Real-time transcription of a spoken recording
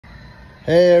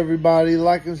Hey everybody,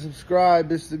 like and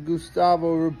subscribe. It's the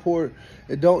Gustavo Report.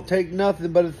 It don't take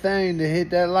nothing but a thing to hit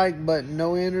that like button.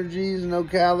 No energies, no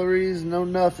calories, no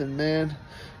nothing, man.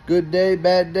 Good day,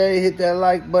 bad day, hit that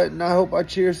like button. I hope I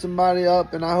cheer somebody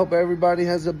up, and I hope everybody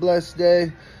has a blessed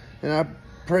day. And I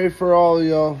pray for all of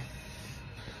y'all.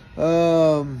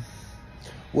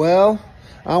 Well,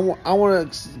 I want to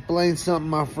explain something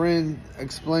my friend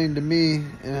explained to me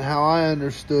and how I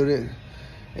understood it.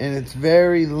 And it's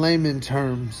very layman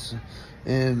terms.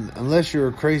 And unless you're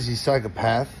a crazy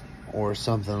psychopath or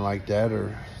something like that,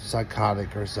 or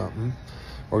psychotic or something,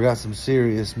 or got some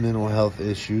serious mental health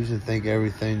issues and think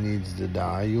everything needs to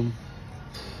die, you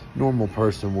normal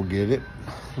person will get it.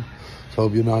 So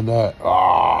hope you're not that.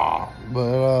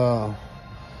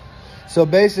 So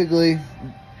basically,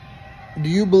 if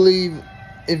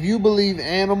you believe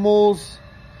animals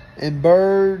and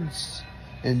birds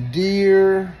and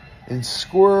deer and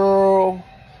squirrel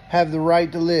have the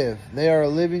right to live, they are a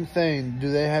living thing,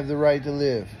 do they have the right to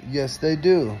live? Yes, they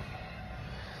do.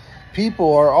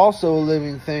 People are also a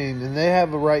living thing, and they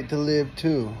have a right to live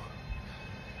too.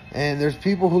 And there's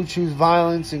people who choose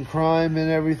violence and crime and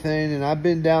everything, and I've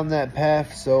been down that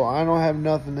path, so I don't have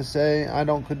nothing to say. I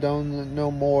don't condone it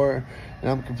no more, and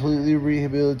I'm completely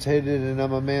rehabilitated, and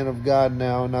I'm a man of God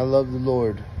now, and I love the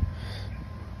Lord.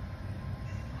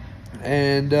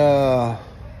 And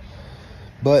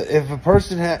but if a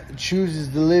person chooses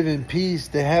to live in peace,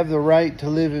 they have the right to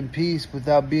live in peace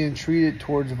without being treated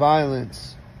towards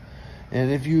violence.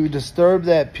 And if you disturb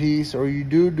that peace, or you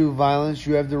do violence,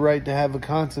 you have the right to have a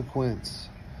consequence.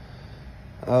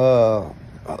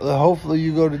 Hopefully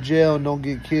you go to jail and don't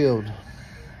get killed.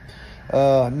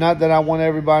 Not that I want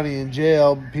everybody in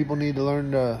jail. People need to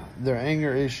learn their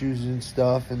anger issues and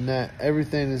stuff, and that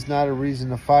everything is not a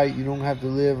reason to fight. You don't have to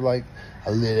live like I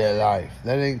live that life.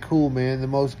 That ain't cool, man. The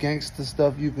most gangster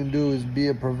stuff you can do is be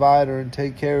a provider and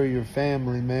take care of your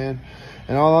family, man.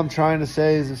 And all I'm trying to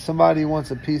say is, if somebody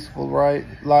wants a peaceful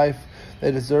life,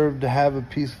 they deserve to have a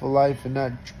peaceful life and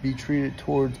not be treated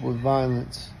towards with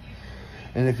violence.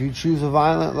 And if you choose a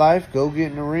violent life, go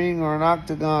get in a ring or an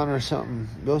octagon or something.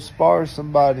 Go spar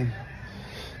somebody.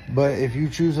 But if you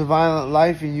choose a violent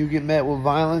life and you get met with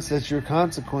violence, that's your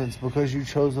consequence, because you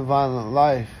chose a violent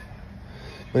life.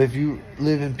 But if you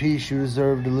live in peace, you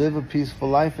deserve to live a peaceful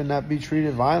life and not be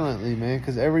treated violently, man.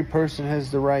 Because every person has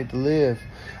the right to live.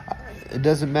 It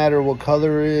doesn't matter what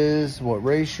color it is, what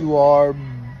race you are,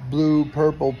 blue,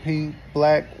 purple, pink,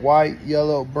 black, white,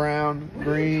 yellow, brown,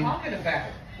 green. What are you talking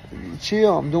about?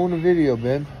 Chill, I'm doing a video,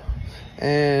 babe.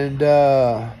 And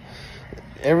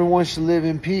everyone should live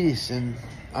in peace. And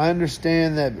I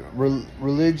understand that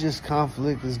religious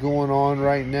conflict is going on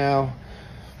right now.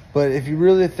 But if you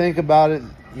really think about it,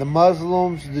 the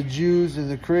Muslims, the Jews, and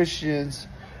the Christians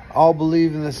all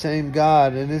believe in the same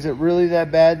God. And is it really that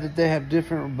bad that they have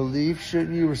different beliefs?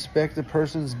 Shouldn't you respect a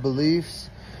person's beliefs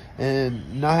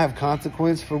and not have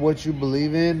consequence for what you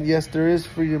believe in? Yes, there is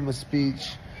freedom of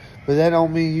speech, but that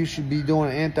don't mean you should be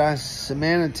doing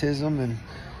anti-Semitism and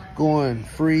going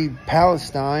free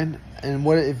Palestine. And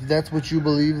what if that's what you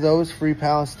believe, though, is free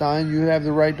Palestine? You have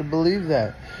the right to believe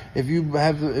that. If you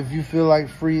feel like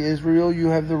free Israel, you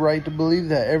have the right to believe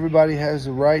that. Everybody has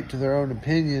the right to their own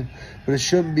opinion, but it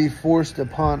shouldn't be forced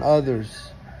upon others.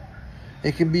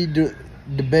 It can be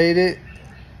debated,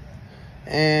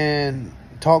 and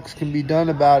talks can be done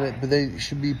about it, but they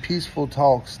should be peaceful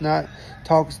talks, not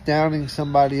talks downing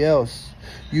somebody else.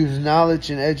 Use knowledge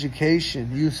and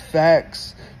education. Use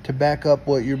facts to back up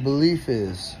what your belief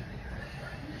is.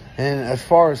 And as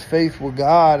far as faith with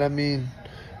God, I mean,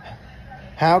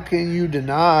 how can you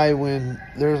deny when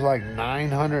there's like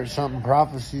 900 something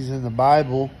prophecies in the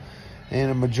Bible,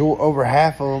 and over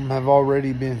half of them have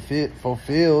already been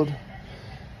fulfilled?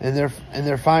 And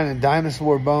they're finding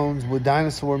dinosaur bones with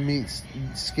dinosaur meat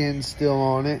skin still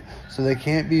on it, so they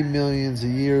can't be millions of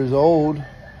years old.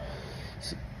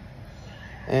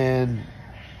 And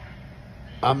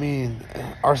I mean,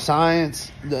 our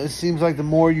science, it seems like the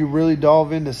more you really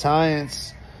delve into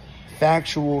science,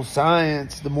 factual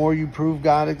science, the more you prove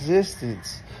God's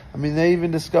existence. I mean, they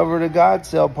even discovered a God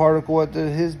cell particle at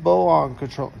Higgs boson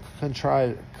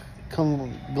collider.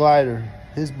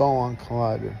 Higgs boson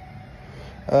collider.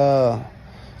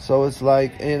 So it's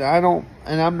like, and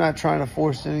I'm not trying to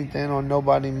force anything on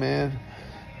nobody, man,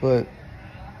 but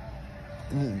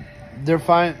they're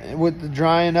fine with the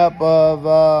drying up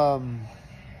of,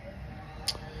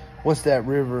 what's that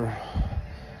river?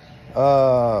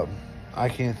 I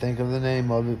can't think of the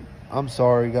name of it. I'm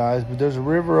sorry, guys, but there's a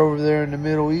river over there in the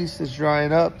Middle East that's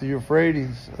drying up, the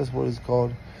Euphrates. That's what it's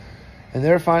called. And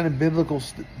they're finding biblical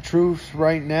truths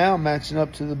right now matching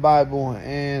up to the Bible.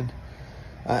 And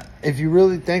if you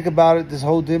really think about it, this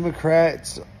whole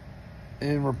Democrats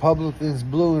and Republicans,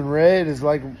 blue and red, is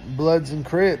like Bloods and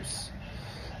Crips.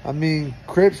 I mean,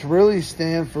 Crips really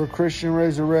stand for Christian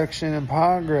resurrection and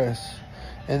progress.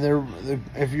 And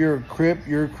if you're a Crip,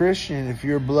 you're a Christian. If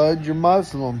you're a Blood, you're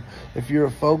Muslim. If you're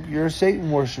a folk, you're a Satan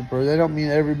worshiper. They don't mean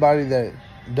everybody that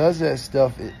does that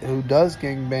stuff, who does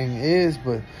gangbang, is,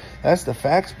 but that's the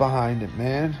facts behind it,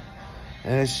 man.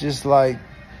 And it's just like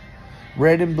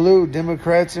red and blue,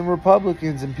 Democrats and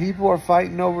Republicans, and people are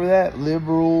fighting over that.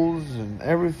 Liberals and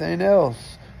everything else,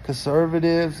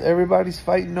 conservatives, everybody's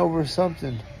fighting over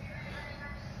something.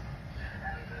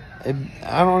 And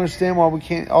I don't understand why we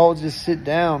can't all just sit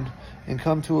down and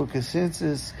come to a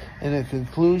consensus and a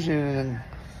conclusion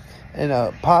and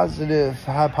a positive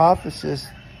hypothesis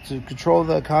to control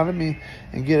the economy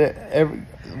and get it.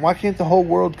 Why can't the whole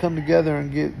world come together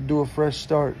and do a fresh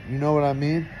start? You know what I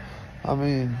mean? I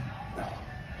mean,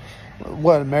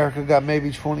 what, America got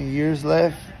maybe 20 years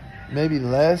left, maybe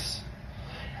less.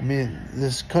 I mean,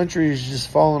 this country is just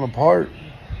falling apart.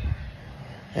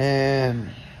 And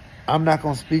I'm not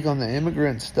going to speak on the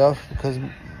immigrant stuff because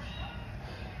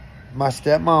my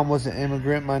stepmom was an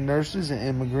immigrant, my nurse is an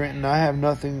immigrant, and I have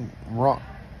nothing wrong.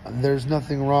 There's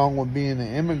nothing wrong with being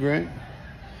an immigrant.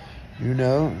 You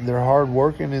know, they're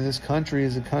hardworking, and this country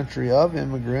is a country of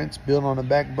immigrants, built on a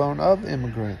backbone of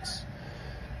immigrants.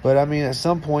 But I mean, at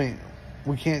some point,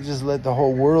 we can't just let the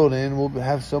whole world in. We'll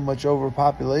have so much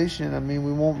overpopulation. I mean,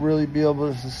 we won't really be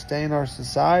able to sustain our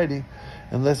society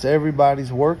unless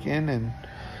everybody's working, and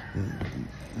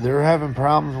they're having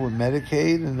problems with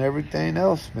Medicaid and everything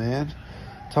else, man.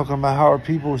 Talking about how our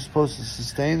people are supposed to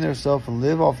sustain themselves and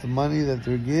live off the money that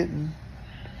they're getting.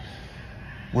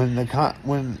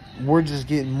 When we're just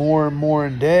getting more and more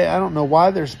in debt. I don't know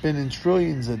why they're spending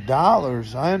trillions of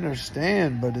dollars. I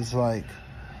understand, but it's like,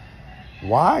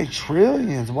 why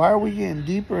trillions? Why are we getting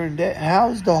deeper in debt?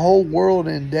 How's the whole world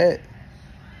in debt?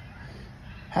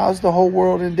 How's the whole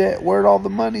world in debt? Where'd all the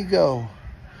money go?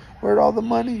 Where'd all the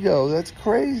money go? That's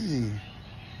crazy.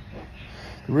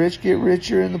 The rich get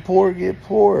richer and the poor get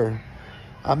poorer.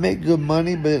 I make good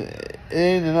money, but it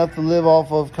ain't enough to live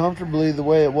off of comfortably the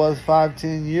way it was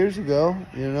 5-10 years ago,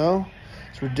 you know?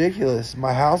 It's ridiculous.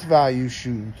 My house value's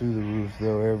shooting through the roof,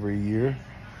 though, every year.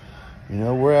 You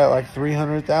know, we're at like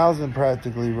 $300,000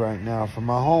 practically right now for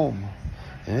my home.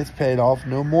 And it's paid off,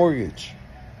 no mortgage.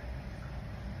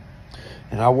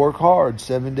 And I work hard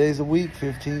 7 days a week,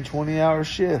 15, 20-hour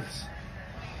shifts.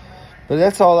 But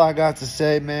that's all I got to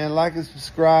say, man. Like and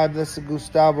subscribe. That's the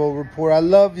Gustavo Report. I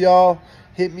love y'all.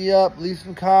 Hit me up. Leave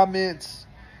some comments.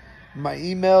 My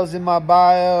email's in my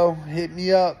bio. Hit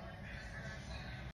me up.